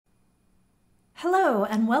Hello,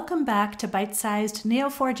 and welcome back to Bite-Sized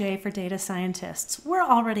Neo4j for Data Scientists. We're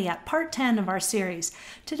already at part 10 of our series.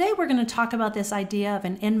 Today we're going to talk about this idea of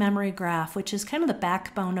an in-memory graph, which is kind of the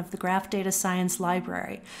backbone of the graph data science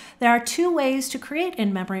library. There are two ways to create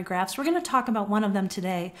in-memory graphs. We're going to talk about one of them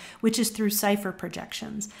today, which is through Cypher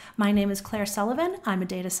projections. My name is Claire Sullivan. I'm a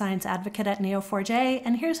data science advocate at Neo4j,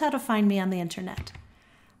 and here's how to find me on the internet.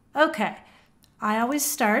 Okay. I always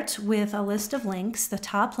start with a list of links. The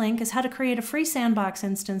top link is how to create a free sandbox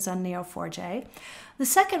instance on Neo4j. The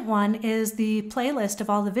second one is the playlist of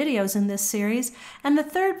all the videos in this series. And the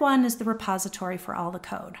third one is the repository for all the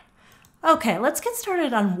code. Okay, let's get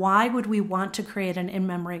started on why would we want to create an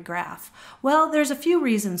in-memory graph. Well, there's a few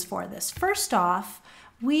reasons for this. First off,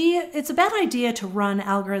 it's a bad idea to run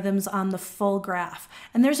algorithms on the full graph.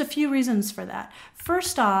 And there's a few reasons for that.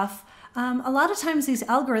 First off, a lot of times these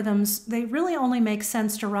algorithms, they really only make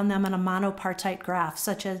sense to run them on a monopartite graph,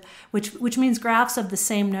 which means graphs of the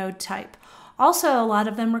same node type. Also, a lot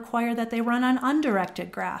of them require that they run on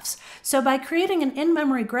undirected graphs. So by creating an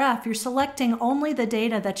in-memory graph, you're selecting only the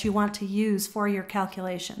data that you want to use for your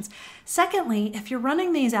calculations. Secondly, if you're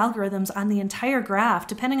running these algorithms on the entire graph,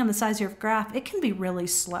 depending on the size of your graph, it can be really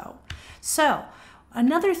slow. So,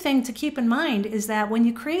 another thing to keep in mind is that when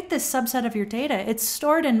you create this subset of your data, it's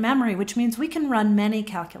stored in memory, which means we can run many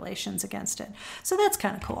calculations against it. So that's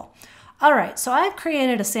kind of cool. All right, so I've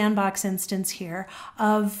created a sandbox instance here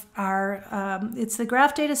of it's the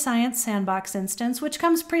Graph Data Science sandbox instance, which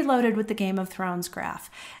comes preloaded with the Game of Thrones graph.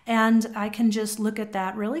 And I can just look at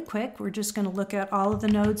that really quick. We're just going to look at all of the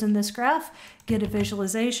nodes in this graph, get a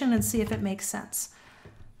visualization, and see if it makes sense.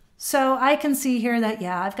 So I can see here that,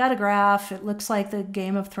 yeah, I've got a graph. It looks like the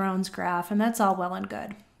Game of Thrones graph, and that's all well and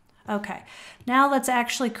good. Okay, now let's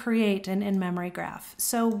actually create an in-memory graph.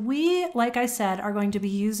 So we, like I said, are going to be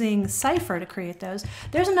using Cypher to create those.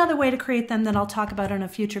 There's another way to create them that I'll talk about in a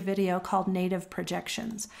future video called native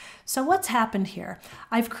projections. So what's happened here?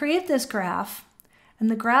 I've created this graph. And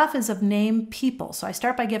the graph is of name people. So I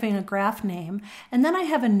start by giving a graph name, and then I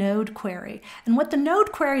have a node query. And what the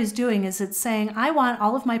node query is doing is it's saying, I want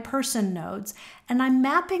all of my person nodes, and I'm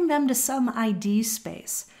mapping them to some ID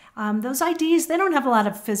space. Those IDs, they don't have a lot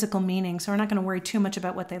of physical meaning, so we're not going to worry too much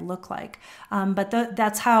about what they look like. But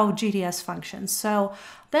that's how GDS functions. So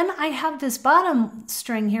then I have this bottom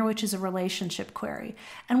string here, which is a relationship query.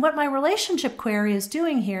 And what my relationship query is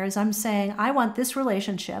doing here is I'm saying, I want this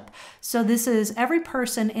relationship. So this is every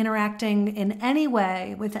person interacting in any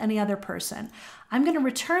way with any other person. I'm going to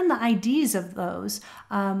return the IDs of those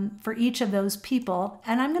for each of those people,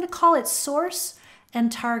 and I'm going to call it source and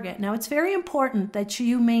target. Now, it's very important that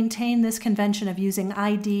you maintain this convention of using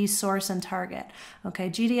ID, source, and target. Okay,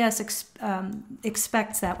 GDS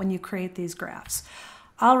expects that when you create these graphs.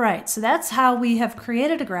 All right, so that's how we have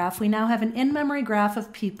created a graph. We now have an in-memory graph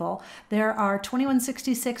of people. There are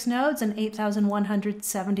 2166 nodes and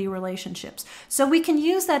 8,170 relationships. So we can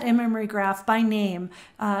use that in-memory graph by name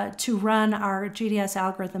to run our GDS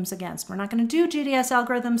algorithms against. We're not going to do GDS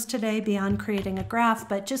algorithms today beyond creating a graph,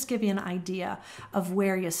 but just give you an idea of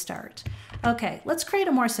where you start. Okay, let's create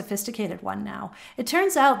a more sophisticated one now. It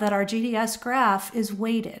turns out that our GDS graph is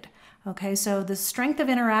weighted. Okay, so the strength of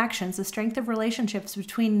interactions, the strength of relationships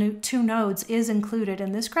between two nodes is included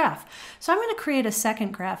in this graph. So I'm going to create a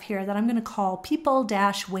second graph here that I'm going to call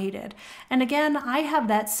people-weighted. And again, I have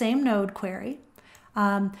that same node query,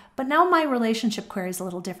 but now my relationship query is a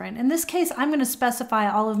little different. In this case, I'm going to specify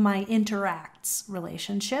all of my interacts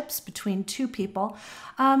relationships between two people,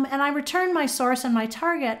 and I return my source and my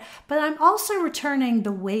target, but I'm also returning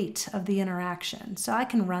the weight of the interaction. So I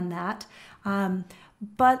can run that.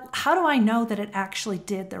 But how do I know that it actually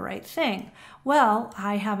did the right thing? Well,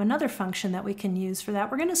 I have another function that we can use for that.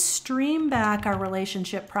 We're going to stream back our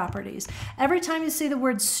relationship properties. Every time you see the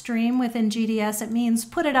word stream within GDS, it means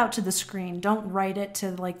put it out to the screen. Don't write it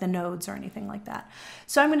to like the nodes or anything like that.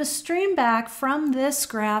 So I'm going to stream back from this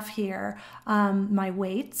graph here my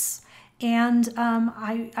weights. And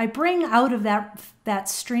I bring out of that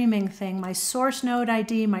streaming thing my source node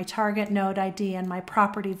ID, my target node ID, and my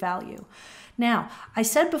property value. Now, I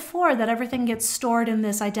said before that everything gets stored in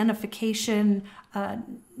this identification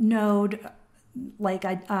node, like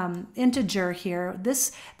integer here.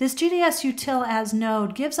 This GDS util as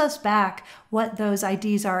node gives us back what those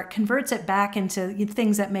IDs are. It converts it back into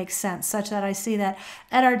things that make sense, such that I see that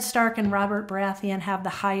Eddard Stark and Robert Baratheon have the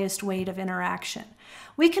highest weight of interaction.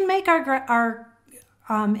 We can make our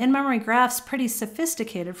in-memory graphs pretty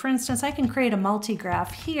sophisticated. For instance, I can create a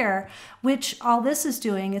multi-graph here, which all this is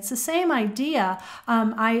doing, it's the same idea.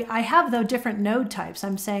 I have, though, different node types.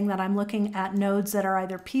 I'm saying that I'm looking at nodes that are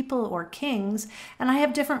either people or kings, and I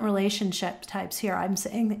have different relationship types here. I'm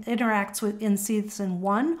saying it interacts in season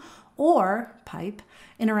 1, or pipe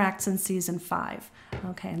interacts in season 5.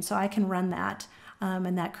 Okay, and so I can run that,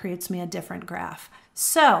 and that creates me a different graph.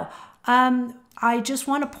 So I just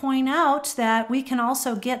want to point out that we can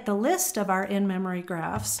also get the list of our in-memory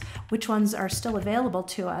graphs, which ones are still available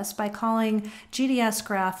to us, by calling GDS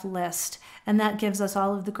graph list, and that gives us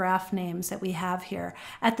all of the graph names that we have here.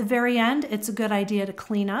 At the very end, it's a good idea to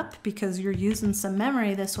clean up because you're using some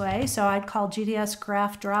memory this way, so I'd call GDS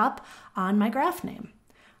graph drop on my graph name.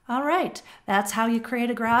 All right, that's how you create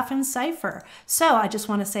a graph in Cypher. So I just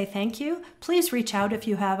want to say thank you. Please reach out if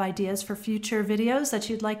you have ideas for future videos that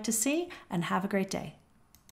you'd like to see, and have a great day.